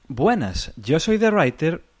Buenas, yo soy The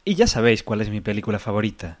Writer y ya sabéis cuál es mi película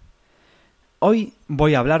favorita. Hoy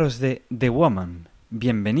voy a hablaros de The Woman.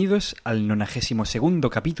 Bienvenidos al 92º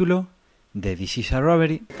capítulo de This is a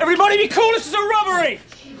Robbery. Everybody be cool, this is a robbery!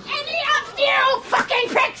 Any of you fucking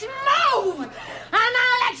pricks move! And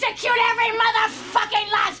I'll execute every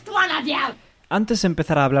motherfucking last one of you! Antes de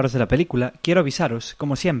empezar a hablaros de la película, quiero avisaros,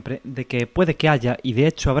 como siempre, de que puede que haya, y de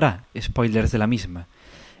hecho habrá, spoilers de la misma.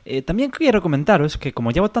 También quiero comentaros que como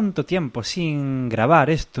llevo tanto tiempo sin grabar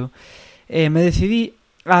esto, me decidí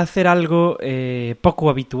a hacer algo poco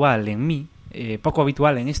habitual en mí, poco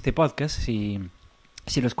habitual en este podcast, si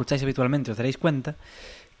lo escucháis habitualmente os daréis cuenta,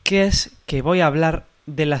 que es que voy a hablar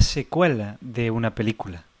de la secuela de una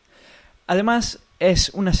película. Además, es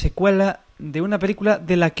una secuela de una película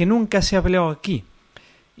de la que nunca se habló aquí.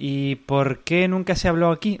 ¿Y por qué nunca se habló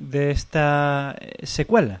aquí de esta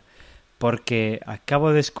secuela? Porque acabo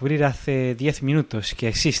de descubrir hace 10 minutos que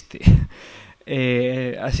existe.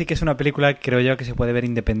 Así que es una película, creo yo, que se puede ver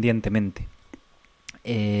independientemente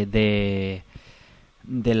de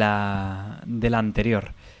la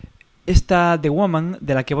anterior. Esta The Woman,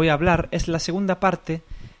 de la que voy a hablar, es la segunda parte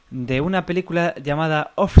de una película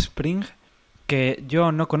llamada Offspring, que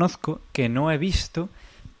yo no conozco, que no he visto,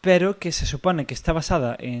 pero que se supone que está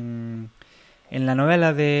basada en la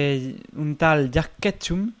novela de un tal Jack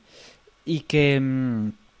Ketchum, y que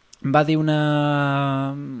va de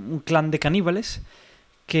un clan de caníbales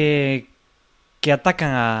que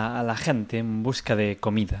atacan a la gente en busca de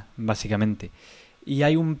comida, básicamente. Y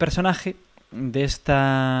hay un personaje de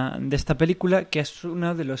esta película que es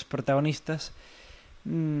uno de los protagonistas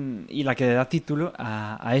y la que da título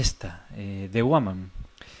a esta, The Woman.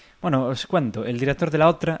 Bueno, os cuento, el director de la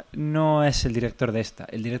otra no es el director de esta.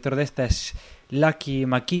 El director de esta es Lucky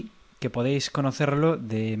McKee, que podéis conocerlo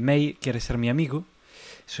de May quiere ser mi amigo,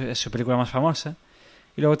 es su película más famosa.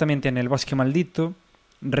 Y luego también tiene El bosque maldito,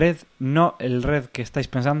 Red, no el Red que estáis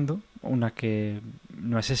pensando, una que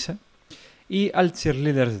no es esa, y All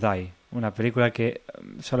Cheerleaders Die, una película que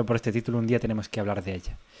solo por este título un día tenemos que hablar de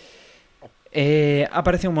ella.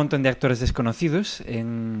 Aparece un montón de actores desconocidos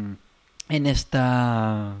en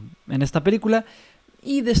esta película,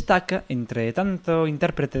 y destaca, entre tanto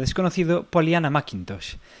intérprete desconocido, Pollyanna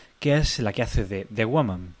McIntosh, que es la que hace de The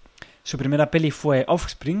Woman. Su primera peli fue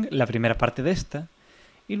Offspring, la primera parte de esta,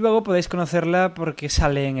 y luego podéis conocerla porque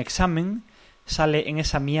sale en Examen, sale en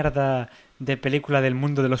esa mierda de película del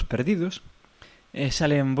mundo de los perdidos,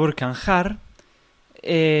 sale en Burke and Hare,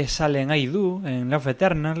 sale en I Do, en Love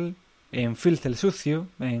Eternal, en Filth el Sucio,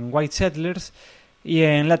 en White Settlers y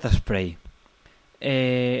en Let Us Pray.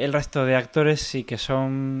 El resto de actores sí que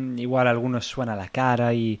son igual, algunos suenan a la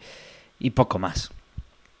cara y poco más.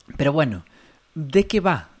 Pero bueno, ¿de qué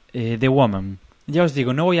va The Woman? Ya os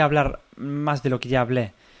digo, no voy a hablar más de lo que ya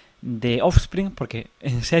hablé de Offspring, porque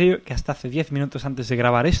en serio que hasta hace 10 minutos antes de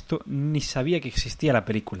grabar esto ni sabía que existía la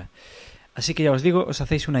película. Así que ya os digo, os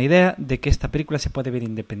hacéis una idea de que esta película se puede ver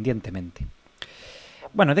independientemente.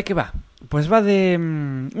 Bueno, ¿de qué va? Pues va de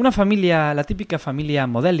una familia, la típica familia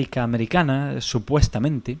modélica americana,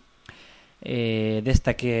 supuestamente, de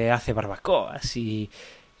esta que hace barbacoas y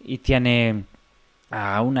tiene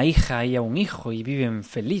a una hija y a un hijo y viven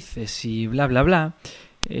felices y bla bla bla.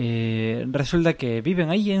 Resulta que viven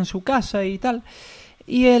ahí en su casa y tal,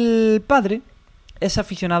 y el padre es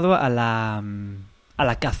aficionado a la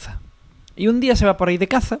caza, y un día se va por ahí de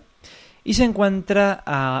caza y se encuentra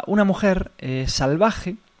a una mujer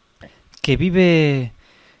salvaje que vive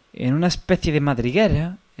en una especie de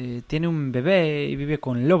madriguera, tiene un bebé y vive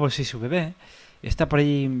con lobos y su bebé, está por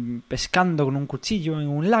ahí pescando con un cuchillo en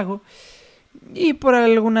un lago, y por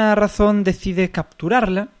alguna razón decide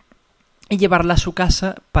capturarla y llevarla a su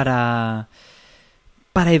casa para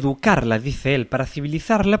educarla, dice él, para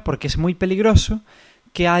civilizarla, porque es muy peligroso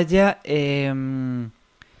que haya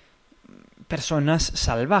personas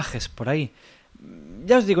salvajes por ahí.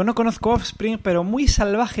 Ya os digo, no conozco Offspring, pero muy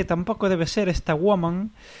salvaje tampoco debe ser esta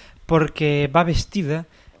Woman, porque va vestida,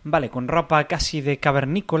 vale, con ropa casi de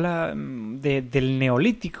cavernícola, del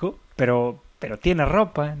neolítico, pero tiene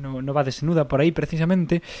ropa, no va desnuda por ahí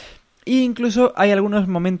precisamente. E incluso hay algunos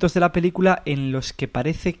momentos de la película en los que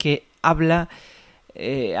parece que habla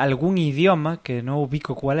algún idioma, que no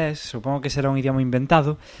ubico cuál es, supongo que será un idioma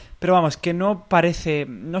inventado, pero vamos, que no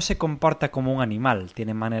se comporta como un animal,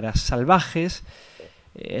 tiene maneras salvajes,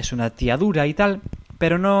 es una tía dura y tal,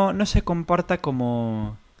 pero no se comporta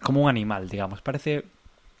como un animal, digamos, parece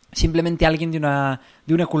simplemente alguien de una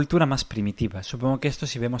cultura más primitiva. Supongo que esto,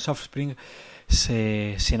 si vemos Offspring,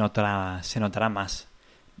 se notará más.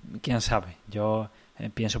 Quién sabe, yo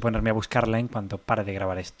pienso ponerme a buscarla en cuanto pare de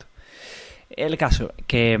grabar esto. El caso,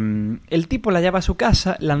 que el tipo la lleva a su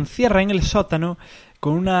casa, la encierra en el sótano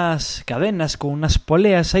con unas cadenas, con unas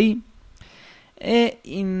poleas ahí, e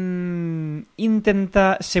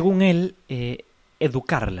intenta, según él,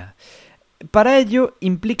 educarla. Para ello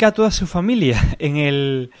implica a toda su familia en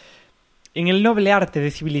el noble arte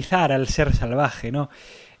de civilizar al ser salvaje, ¿no?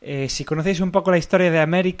 Si conocéis un poco la historia de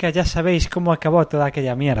América, ya sabéis cómo acabó toda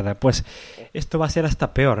aquella mierda. Pues esto va a ser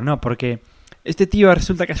hasta peor, ¿no? Porque este tío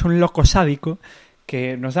resulta que es un loco sádico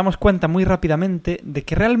que nos damos cuenta muy rápidamente de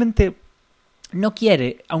que realmente no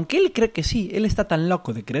quiere, aunque él cree que sí, él está tan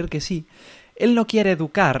loco de creer que sí, él no quiere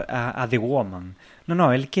educar a The Woman.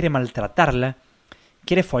 No, él quiere maltratarla,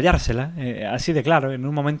 quiere follársela, así de claro, en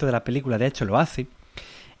un momento de la película de hecho lo hace.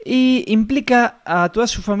 Y implica a toda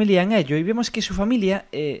su familia en ello. Y vemos que su familia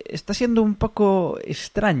está siendo un poco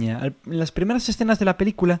extraña. En las primeras escenas de la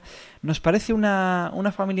película nos parece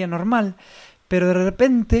una familia normal, pero de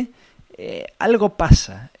repente algo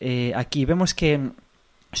pasa. Aquí vemos que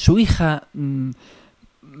su hija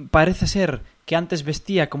parece ser que antes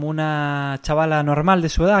vestía como una chavala normal de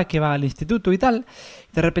su edad que va al instituto y tal.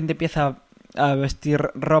 De repente empieza a vestir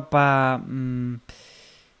ropa...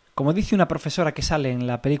 como dice una profesora que sale en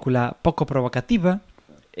la película, poco provocativa.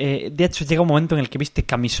 De hecho, llega un momento en el que viste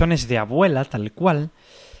camisones de abuela, tal cual.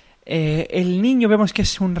 El niño vemos que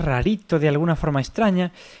es un rarito de alguna forma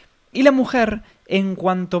extraña. Y la mujer, en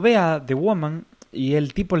cuanto ve a The Woman, y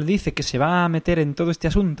el tipo le dice que se va a meter en todo este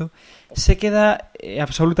asunto, se queda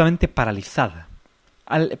absolutamente paralizada.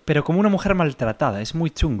 Pero como una mujer maltratada, es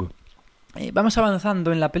muy chungo. Vamos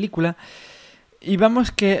avanzando en la película... Y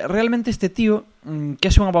vamos que realmente este tío, que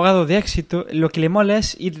es un abogado de éxito, lo que le mola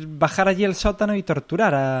es bajar allí al sótano y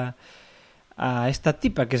torturar a esta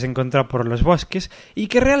tipa que se encontró por los bosques y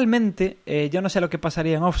que realmente, yo no sé lo que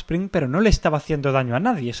pasaría en Offspring, pero no le estaba haciendo daño a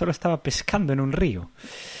nadie, solo estaba pescando en un río.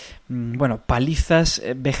 Bueno, palizas,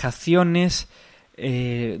 vejaciones,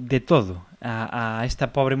 de todo a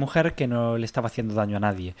esta pobre mujer que no le estaba haciendo daño a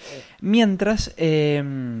nadie. Mientras...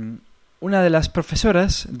 una de las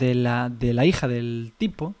profesoras de la hija del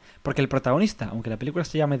tipo, porque el protagonista, aunque la película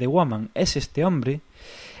se llame The Woman, es este hombre,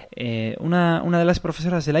 una de las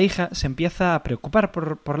profesoras de la hija se empieza a preocupar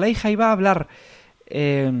por la hija y va a hablar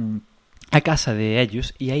a casa de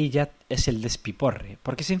ellos, y ahí ya es el despiporre.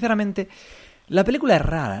 Porque sinceramente la película es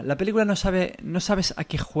rara, la película no sabes a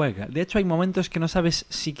qué juega. De hecho hay momentos que no sabes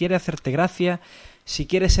si quiere hacerte gracia, si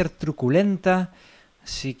quiere ser truculenta,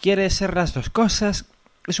 si quiere ser las dos cosas...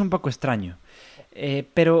 Es un poco extraño.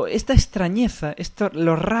 Pero esta extrañeza,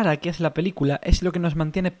 lo rara que es la película, es lo que nos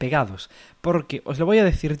mantiene pegados. Porque, os lo voy a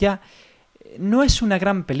decir ya, no es una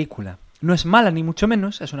gran película. No es mala ni mucho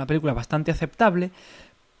menos, es una película bastante aceptable.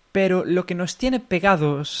 Pero lo que nos tiene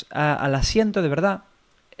pegados al asiento de verdad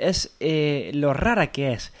es lo rara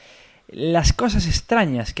que es. Las cosas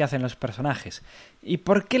extrañas que hacen los personajes. ¿Y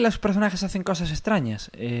por qué los personajes hacen cosas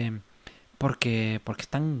extrañas? Porque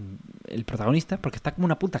están... El protagonista, porque está como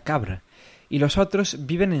una puta cabra. Y los otros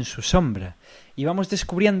viven en su sombra. Y vamos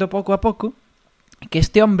descubriendo poco a poco que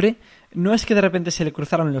este hombre no es que de repente se le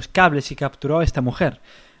cruzaron los cables y capturó a esta mujer.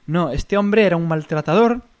 No, este hombre era un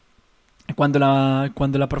maltratador. Cuando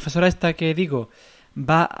la profesora esta que digo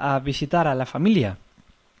va a visitar a la familia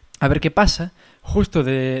a ver qué pasa, justo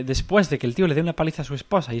después de que el tío le dé una paliza a su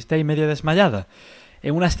esposa y esté ahí medio desmayada,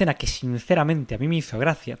 en una escena que sinceramente a mí me hizo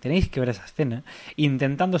gracia, tenéis que ver esa escena,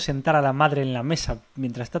 intentando sentar a la madre en la mesa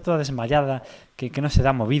mientras está toda desmayada, que no se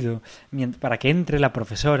da movido, para que entre la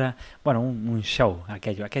profesora. Bueno, un show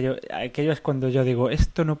aquello es cuando yo digo,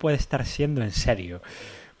 esto no puede estar siendo en serio.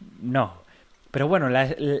 No. Pero bueno,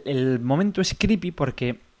 el momento es creepy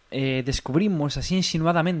porque descubrimos así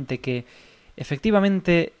insinuadamente que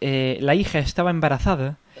efectivamente la hija estaba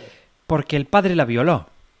embarazada porque el padre la violó.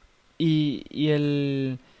 Y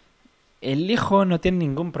el hijo no tiene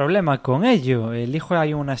ningún problema con ello. El hijo,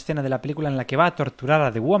 hay una escena de la película en la que va a torturar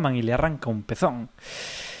a The Woman y le arranca un pezón.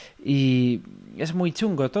 Y es muy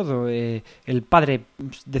chungo todo. El padre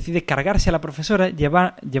decide cargarse a la profesora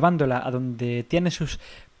llevándola a donde tiene sus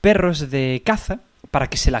perros de caza para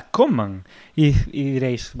que se la coman. Y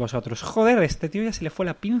diréis vosotros, joder, este tío ya se le fue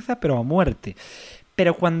la pinza pero a muerte.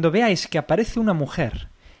 Pero cuando veáis que aparece una mujer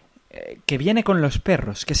que viene con los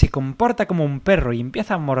perros, que se comporta como un perro y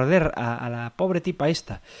empieza a morder a la pobre tipa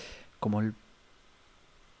esta, como el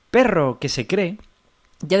perro que se cree,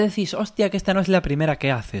 ya decís, hostia, que esta no es la primera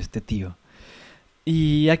que hace este tío.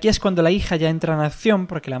 Y aquí es cuando la hija ya entra en acción,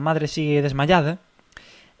 porque la madre sigue desmayada,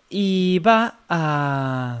 y va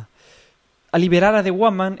a liberar a The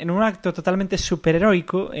Woman en un acto totalmente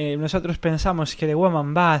superheroico. Nosotros pensamos que The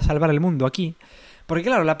Woman va a salvar el mundo aquí, porque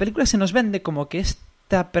claro, la película se nos vende como que esta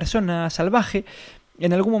esta persona salvaje,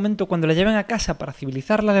 en algún momento cuando la lleven a casa para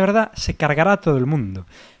civilizarla de verdad, se cargará a todo el mundo.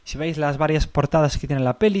 Si veis las varias portadas que tiene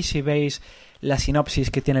la peli, si veis la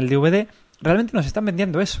sinopsis que tiene el DVD, realmente nos están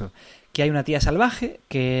vendiendo eso, que hay una tía salvaje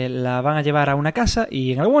que la van a llevar a una casa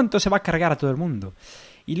y en algún momento se va a cargar a todo el mundo.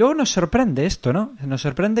 Y luego nos sorprende esto, ¿no? Nos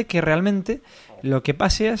sorprende que realmente lo que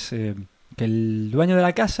pase es que el dueño de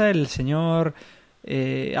la casa, el señor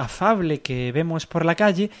afable que vemos por la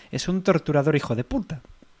calle, es un torturador hijo de puta.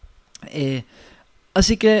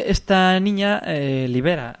 Así que esta niña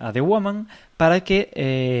libera a The Woman para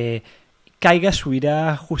que caiga su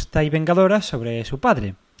ira justa y vengadora sobre su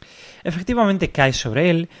padre. Efectivamente cae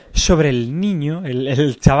sobre él, sobre el niño,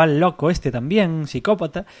 el chaval loco este también,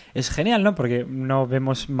 psicópata. Es genial, ¿no? Porque no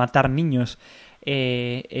vemos matar niños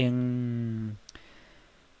en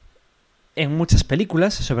muchas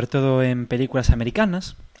películas, sobre todo en películas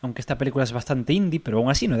americanas, aunque esta película es bastante indie, pero aún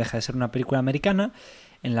así no deja de ser una película americana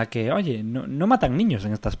en la que, oye, no matan niños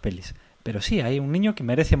en estas pelis. Pero sí, hay un niño que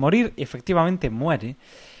merece morir y efectivamente muere.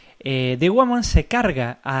 The Woman se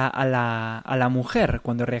carga a la mujer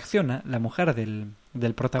cuando reacciona, la mujer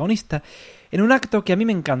del protagonista, en un acto que a mí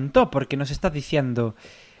me encantó porque nos está diciendo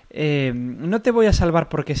no te voy a salvar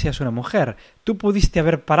porque seas una mujer, tú pudiste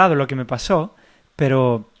haber parado lo que me pasó,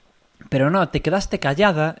 pero no, te quedaste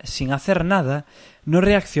callada sin hacer nada, no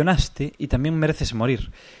reaccionaste y también mereces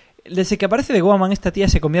morir. Desde que aparece The Woman, esta tía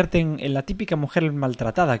se convierte en la típica mujer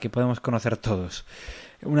maltratada que podemos conocer todos.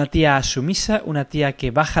 Una tía sumisa, una tía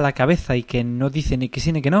que baja la cabeza y que no dice ni que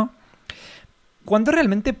sí ni que no, cuando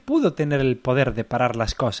realmente pudo tener el poder de parar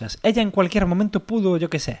las cosas. Ella en cualquier momento pudo,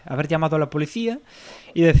 yo qué sé, haber llamado a la policía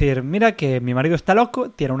y decir, mira que mi marido está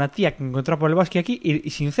loco, tiene una tía que encontró por el bosque aquí y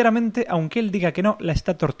sinceramente, aunque él diga que no, la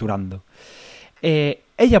está torturando.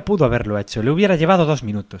 Ella pudo haberlo hecho, le hubiera llevado 2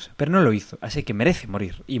 minutos, pero no lo hizo, así que merece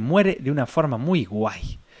morir y muere de una forma muy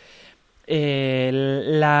guay.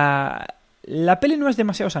 La peli no es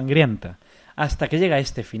demasiado sangrienta hasta que llega a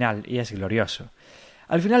este final y es glorioso.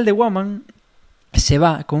 Al final The Woman se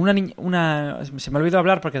va con una niña, se me olvidó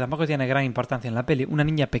hablar porque tampoco tiene gran importancia en la peli, una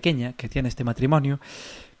niña pequeña que tiene este matrimonio,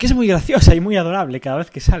 que es muy graciosa y muy adorable cada vez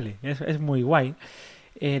que sale, es muy guay.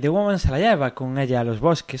 The Woman se la lleva con ella a los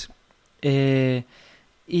bosques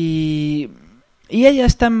y ella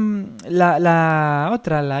está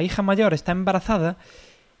la hija mayor está embarazada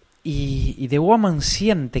y The Woman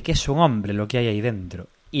siente que es un hombre lo que hay ahí dentro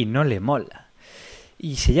y no le mola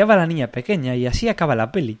y se lleva a la niña pequeña y así acaba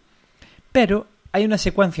la peli. Pero hay una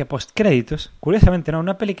secuencia postcréditos, curiosamente no,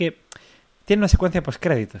 una peli que tiene una secuencia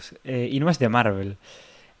postcréditos y no es de Marvel,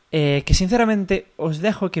 que sinceramente os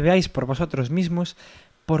dejo que veáis por vosotros mismos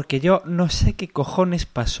porque yo no sé qué cojones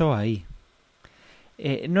pasó ahí.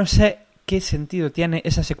 No sé qué sentido tiene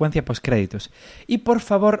esa secuencia postcréditos. Y por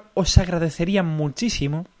favor, os agradecería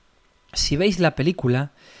muchísimo si veis la película,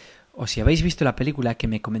 o si habéis visto la película, que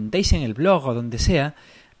me comentéis en el blog o donde sea,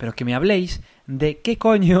 pero que me habléis de qué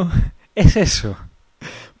coño es eso.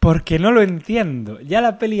 Porque no lo entiendo. Ya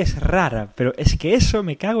la peli es rara, pero es que eso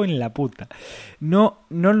me cago en la puta. No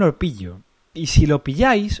lo pillo. Y si lo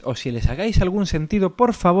pilláis, o si le sacáis algún sentido,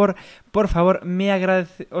 por favor,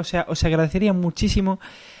 os agradecería muchísimo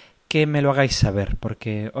que me lo hagáis saber,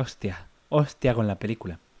 porque hostia con la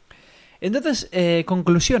película. Entonces,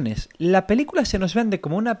 conclusiones. La película se nos vende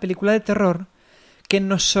como una película de terror que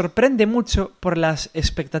nos sorprende mucho por las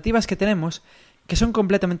expectativas que tenemos, que son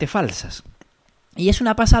completamente falsas. Y es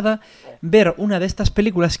una pasada ver una de estas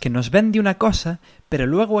películas que nos vende una cosa, pero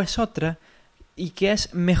luego es otra, y que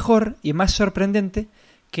es mejor y más sorprendente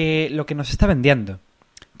que lo que nos está vendiendo.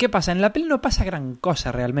 ¿Qué pasa? En la peli no pasa gran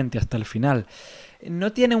cosa realmente hasta el final.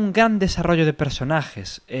 No tiene un gran desarrollo de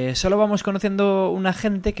personajes. Solo vamos conociendo una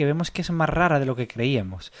gente que vemos que es más rara de lo que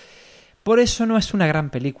creíamos. Por eso no es una gran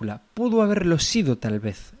película. Pudo haberlo sido tal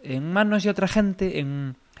vez. En manos de otra gente,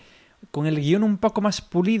 con el guión un poco más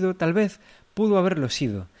pulido tal vez, pudo haberlo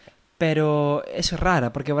sido. Pero es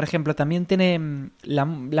rara, porque por ejemplo también tiene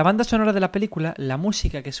la banda sonora de la película, la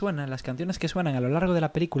música que suena, las canciones que suenan a lo largo de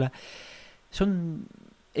la película son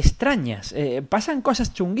extrañas, pasan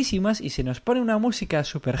cosas chunguísimas y se nos pone una música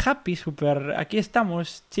super happy, super aquí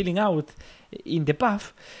estamos, chilling out in the pub,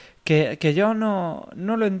 que yo no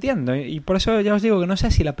lo entiendo, y por eso ya os digo que no sé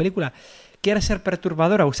si la película quiere ser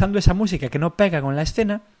perturbadora usando esa música que no pega con la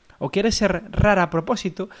escena, o quiere ser rara a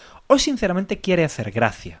propósito, o sinceramente quiere hacer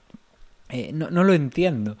gracia. No lo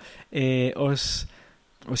entiendo. Os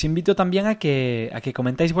invito también a que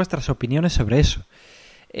comentéis vuestras opiniones sobre eso.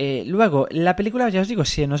 Luego, la película, ya os digo,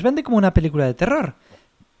 se nos vende como una película de terror,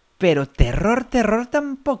 pero terror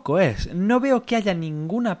tampoco es. No veo que haya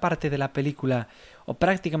ninguna parte de la película, o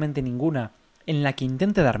prácticamente ninguna, en la que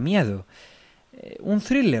intente dar miedo. Un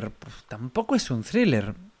thriller, pues tampoco es un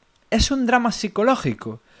thriller. Es un drama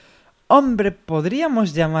psicológico. Hombre,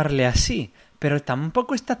 podríamos llamarle así, pero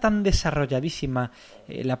tampoco está tan desarrolladísima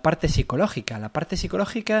la parte psicológica. La parte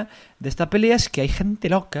psicológica de esta peli es que hay gente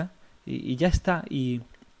loca y ya está. Y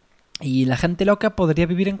la gente loca podría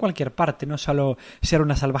vivir en cualquier parte, no solo ser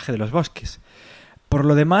una salvaje de los bosques. Por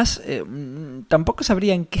lo demás, tampoco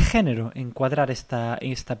sabría en qué género encuadrar esta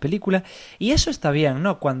película. Y eso está bien,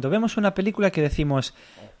 ¿no? Cuando vemos una película que decimos,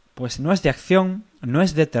 pues no es de acción, no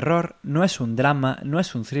es de terror, no es un drama, no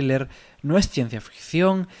es un thriller, no es ciencia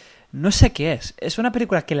ficción, no sé qué es. Es una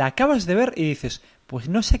película que la acabas de ver y dices, pues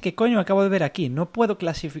no sé qué coño acabo de ver aquí. No puedo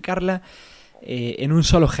clasificarla en un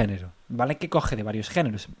solo género. ¿Vale? Que coge de varios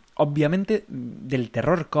géneros. Obviamente del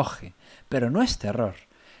terror coge, pero no es terror.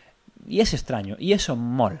 Y es extraño, y eso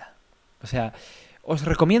mola. O sea, os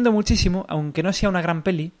recomiendo muchísimo, aunque no sea una gran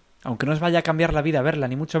peli, aunque no os vaya a cambiar la vida verla,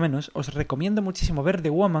 ni mucho menos, os recomiendo muchísimo ver The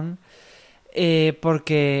Woman,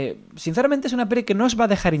 porque sinceramente es una peli que no os va a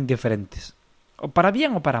dejar indiferentes. O para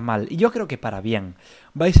bien o para mal. Y yo creo que para bien.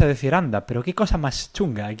 Vais a decir, anda, pero qué cosa más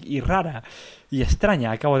chunga y rara y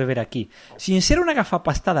extraña acabo de ver aquí. Sin ser una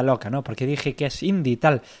gafapastada loca, ¿no? Porque dije que es indie y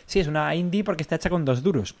tal. Sí, es una indie porque está hecha con 2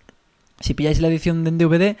 duros. Si pilláis la edición en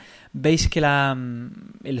DVD, veis que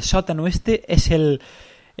el sótano este es el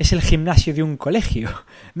gimnasio de un colegio.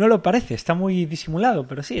 No lo parece, está muy disimulado,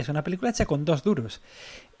 pero sí, es una película hecha con 2 duros.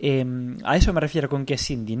 A eso me refiero con que es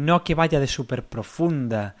indie, no que vaya de súper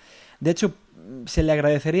profunda. De hecho, se le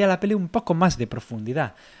agradecería a la peli un poco más de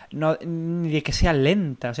profundidad, no, ni de que sea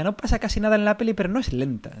lenta. O sea, no pasa casi nada en la peli, pero no es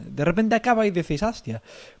lenta. De repente acaba y decís, hostia,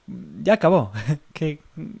 ya acabó.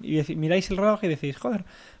 Y miráis el reloj y decís, joder,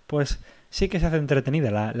 pues sí que se hace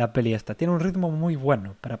entretenida la peli esta. Tiene un ritmo muy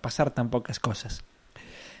bueno para pasar tan pocas cosas.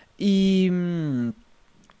 Y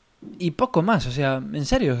poco más. O sea, en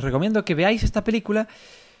serio, os recomiendo que veáis esta película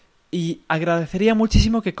y agradecería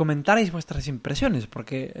muchísimo que comentarais vuestras impresiones,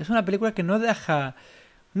 porque es una película que no deja...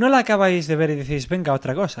 No la acabáis de ver y decís, venga,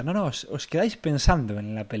 otra cosa. No, os quedáis pensando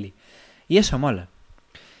en la peli. Y eso mola.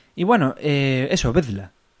 Y bueno, eso,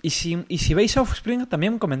 vedla. Y si veis Offspring,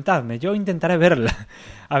 también comentadme. Yo intentaré verla.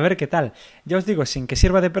 A ver qué tal. Ya os digo, sin que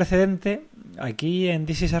sirva de precedente, aquí en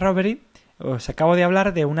This is a Robbery os acabo de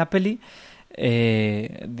hablar de una peli...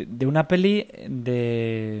 de una peli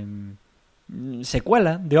de...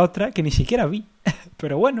 secuela de otra que ni siquiera vi.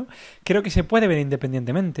 Pero bueno, creo que se puede ver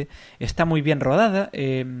independientemente. Está muy bien rodada.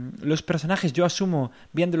 Los personajes, yo asumo,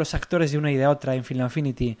 viendo los actores de una y de otra en Film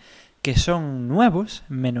Affinity, que son nuevos,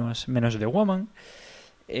 menos The Woman.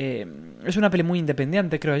 Es una peli muy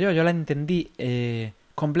independiente, creo yo. Yo la entendí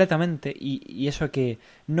completamente y eso que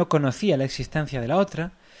no conocía la existencia de la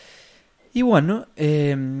otra. Y bueno,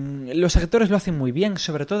 los actores lo hacen muy bien,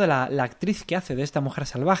 sobre todo la actriz que hace de esta mujer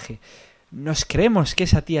salvaje. Nos creemos que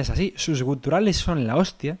esa tía es así, sus guturales son la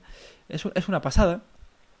hostia, es una pasada.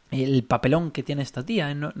 El papelón que tiene esta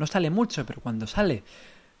tía, no sale mucho, pero cuando sale,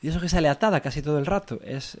 y eso que sale atada casi todo el rato,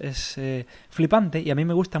 es flipante. Y a mí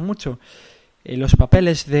me gustan mucho los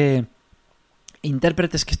papeles de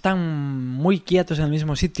intérpretes que están muy quietos en el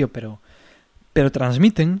mismo sitio, pero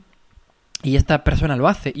transmiten. Y esta persona lo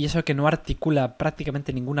hace, y eso que no articula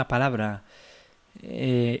prácticamente ninguna palabra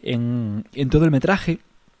en todo el metraje.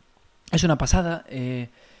 Es una pasada.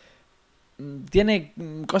 Tiene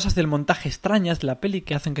cosas del montaje extrañas de la peli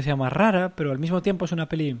que hacen que sea más rara, pero al mismo tiempo es una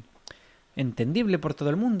peli entendible por todo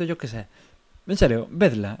el mundo, yo qué sé. En serio,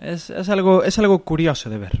 vedla. Es algo curioso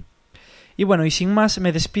de ver. Y bueno, y sin más,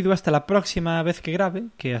 me despido hasta la próxima vez que grabe,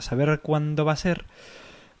 que a saber cuándo va a ser.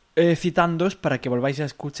 Citándoos para que volváis a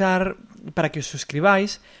escuchar, para que os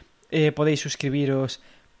suscribáis. Podéis suscribiros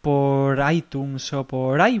por iTunes o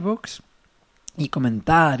por iVoox y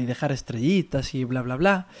comentar y dejar estrellitas y bla bla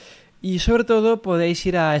bla. Y sobre todo podéis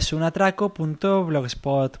ir a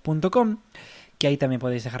esunatraco.blogspot.com, que ahí también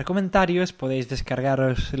podéis dejar comentarios, podéis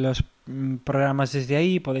descargaros los programas desde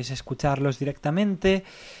ahí, podéis escucharlos directamente,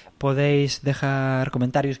 podéis dejar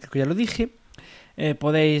comentarios, creo que ya lo dije.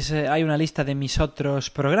 Hay una lista de mis otros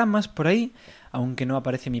programas por ahí, aunque no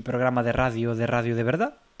aparece mi programa de radio de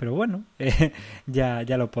verdad, pero bueno,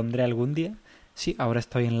 ya lo pondré algún día. Sí, ahora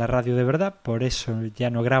estoy en la radio de verdad, por eso ya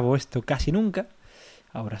no grabo esto casi nunca.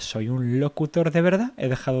 Ahora soy un locutor de verdad, he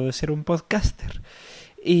dejado de ser un podcaster.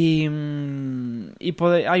 Y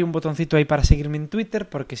hay un botoncito ahí para seguirme en Twitter,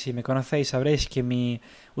 porque si me conocéis sabréis que mi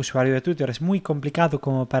usuario de Twitter es muy complicado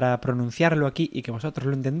como para pronunciarlo aquí y que vosotros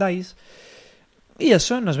lo entendáis. Y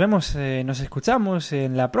eso, nos vemos, nos escuchamos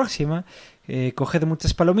en la próxima. Coged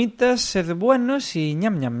muchas palomitas, sed buenos y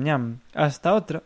ñam ñam ñam. Hasta otra.